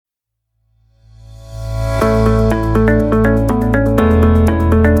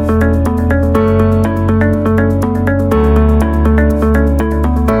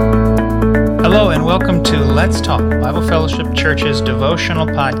Church's devotional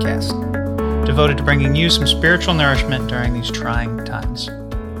podcast, devoted to bringing you some spiritual nourishment during these trying times.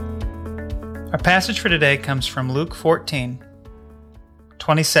 Our passage for today comes from Luke 14,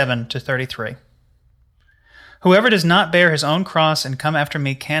 27 to 33. Whoever does not bear his own cross and come after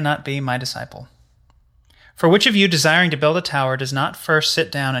me cannot be my disciple. For which of you, desiring to build a tower, does not first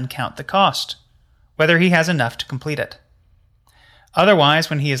sit down and count the cost, whether he has enough to complete it? Otherwise,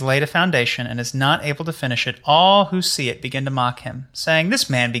 when he has laid a foundation and is not able to finish it, all who see it begin to mock him, saying, "This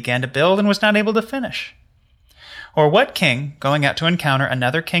man began to build and was not able to finish." Or what king, going out to encounter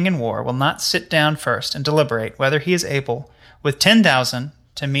another king in war, will not sit down first and deliberate whether he is able with 10,000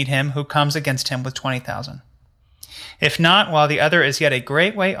 to meet him who comes against him with 20,000? If not, while the other is yet a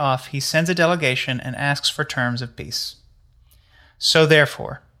great way off, he sends a delegation and asks for terms of peace. So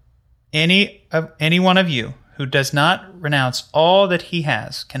therefore, any one of you who does not renounce all that he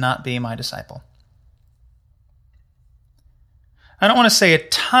has cannot be my disciple. I don't want to say a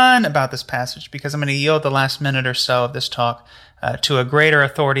ton about this passage because I'm going to yield the last minute or so of this talk to a greater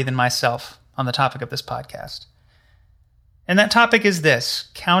authority than myself on the topic of this podcast. And that topic is this: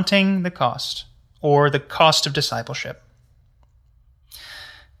 counting the cost, or the cost of discipleship.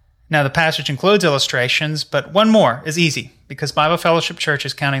 Now, the passage includes illustrations, but one more is easy because Bible Fellowship Church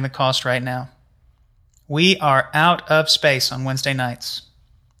is counting the cost right now. We are out of space on Wednesday nights.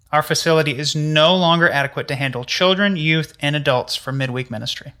 Our facility is no longer adequate to handle children, youth, and adults for midweek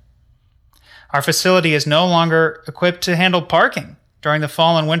ministry. Our facility is no longer equipped to handle parking during the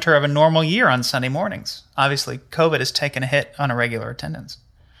fall and winter of a normal year on Sunday mornings. Obviously, COVID has taken a hit on irregular attendance.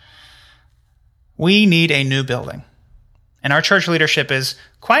 We need a new building, and our church leadership is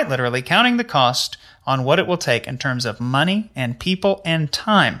quite literally counting the cost on what it will take in terms of money and people and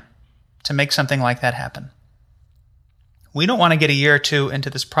time to make something like that happen. We don't want to get a year or two into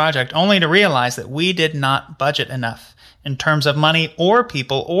this project only to realize that we did not budget enough in terms of money or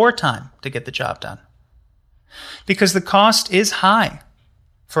people or time to get the job done. Because the cost is high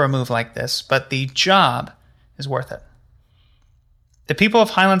for a move like this, but the job is worth it. The people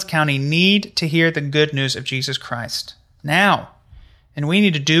of Highlands County need to hear the good news of Jesus Christ now, and we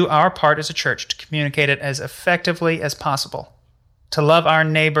need to do our part as a church to communicate it as effectively as possible, to love our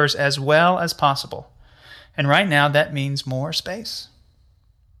neighbors as well as possible. And right now, that means more space.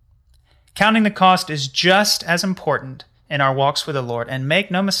 Counting the cost is just as important in our walks with the Lord, and make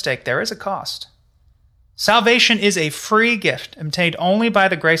no mistake, there is a cost. Salvation is a free gift obtained only by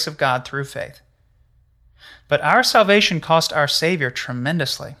the grace of God through faith. But our salvation cost our Savior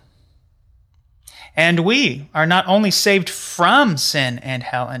tremendously. And we are not only saved from sin and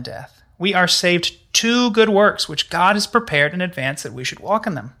hell and death, we are saved to good works, which God has prepared in advance that we should walk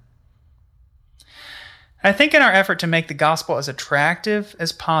in them. I think in our effort to make the gospel as attractive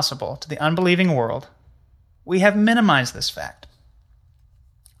as possible to the unbelieving world, we have minimized this fact.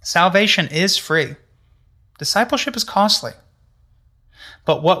 Salvation is free. Discipleship is costly.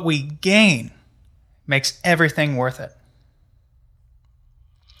 But what we gain makes everything worth it.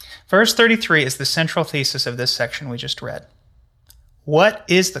 Verse 33 is the central thesis of this section we just read. What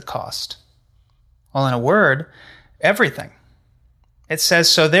is the cost? Well, in a word, everything. It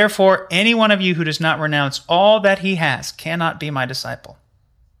says, "So therefore, any one of you who does not renounce all that he has cannot be my disciple."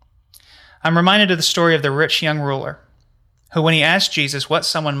 I'm reminded of the story of the rich young ruler, who, when he asked Jesus what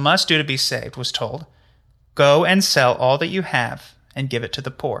someone must do to be saved, was told, "Go and sell all that you have and give it to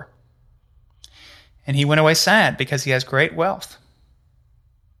the poor." And he went away sad because he has great wealth.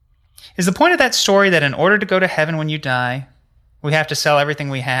 Is the point of that story that in order to go to heaven when you die, we have to sell everything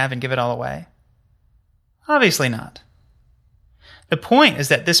we have and give it all away? Obviously not. The point is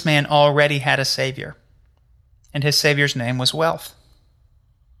that this man already had a Savior, and his Savior's name was wealth.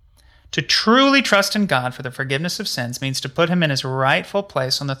 To truly trust in God for the forgiveness of sins means to put him in his rightful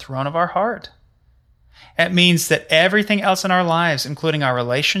place on the throne of our heart. It means that everything else in our lives, including our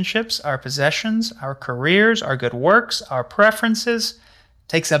relationships, our possessions, our careers, our good works, our preferences,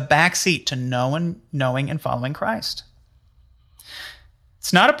 takes a backseat to knowing and following Christ.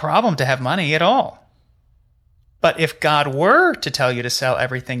 It's not a problem to have money at all. But if God were to tell you to sell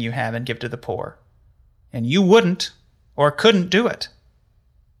everything you have and give to the poor, and you wouldn't or couldn't do it,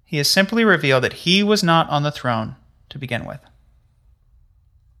 he has simply revealed that he was not on the throne to begin with.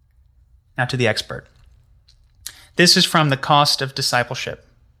 Now to the expert. This is from The Cost of Discipleship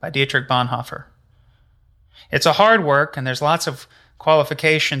by Dietrich Bonhoeffer. It's a hard work, and there's lots of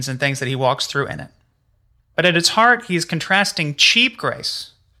qualifications and things that he walks through in it. But at its heart, he is contrasting cheap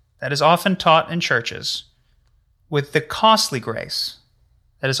grace that is often taught in churches with the costly grace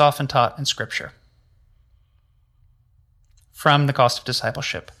that is often taught in Scripture. From The Cost of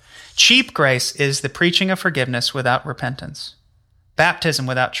Discipleship. Cheap grace is the preaching of forgiveness without repentance, baptism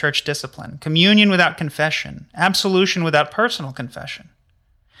without church discipline, communion without confession, absolution without personal confession.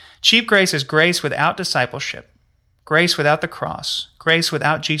 Cheap grace is grace without discipleship, grace without the cross, grace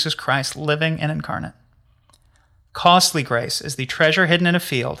without Jesus Christ living and incarnate. Costly grace is the treasure hidden in a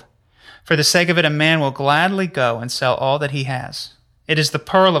field. For the sake of it, a man will gladly go and sell all that he has. It is the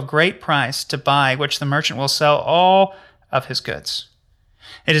pearl of great price to buy, which the merchant will sell all of his goods.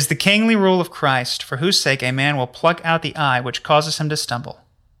 It is the kingly rule of Christ, for whose sake a man will pluck out the eye which causes him to stumble.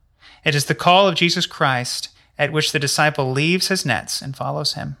 It is the call of Jesus Christ, at which the disciple leaves his nets and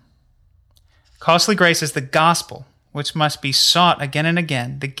follows him. Costly grace is the gospel, which must be sought again and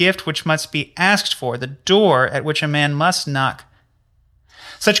again, the gift which must be asked for, the door at which a man must knock.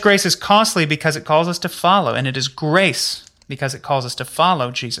 Such grace is costly because it calls us to follow, and it is grace because it calls us to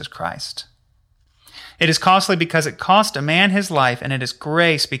follow Jesus Christ. It is costly because it cost a man his life, and it is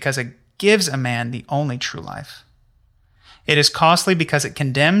grace because it gives a man the only true life. It is costly because it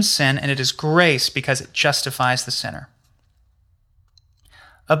condemns sin, and it is grace because it justifies the sinner.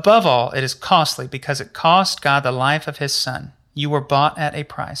 Above all, it is costly because it cost God the life of his Son. You were bought at a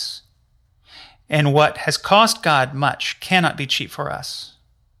price. And what has cost God much cannot be cheap for us.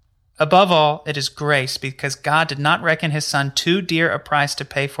 Above all, it is grace because God did not reckon his Son too dear a price to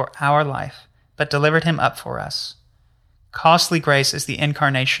pay for our life, but delivered him up for us. Costly grace is the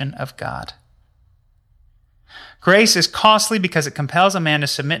incarnation of God. Grace is costly because it compels a man to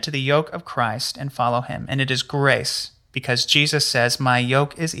submit to the yoke of Christ and follow him. And it is grace because Jesus says, "My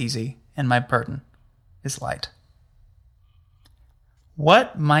yoke is easy and my burden is light."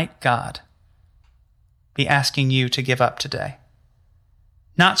 What might God be asking you to give up today?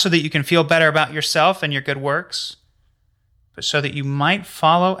 Not so that you can feel better about yourself and your good works, but so that you might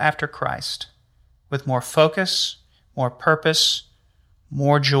follow after Christ with more focus, more purpose,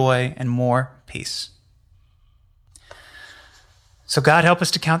 more joy, and more peace. So God, help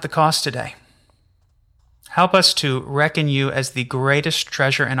us to count the cost today. Help us to reckon you as the greatest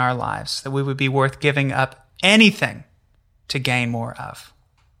treasure in our lives, that we would be worth giving up anything to gain more of.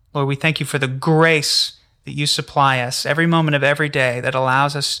 Lord, we thank you for the grace that you supply us every moment of every day that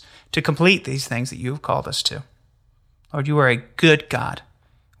allows us to complete these things that you've called us to. Lord, you are a good God.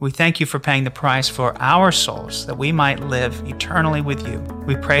 We thank you for paying the price for our souls that we might live eternally with you.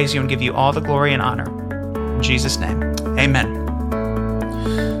 We praise you and give you all the glory and honor. In Jesus' name, amen.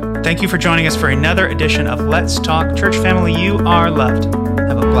 Thank you for joining us for another edition of Let's Talk Church Family. You are loved.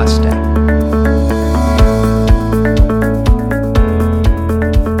 Have a blessed day.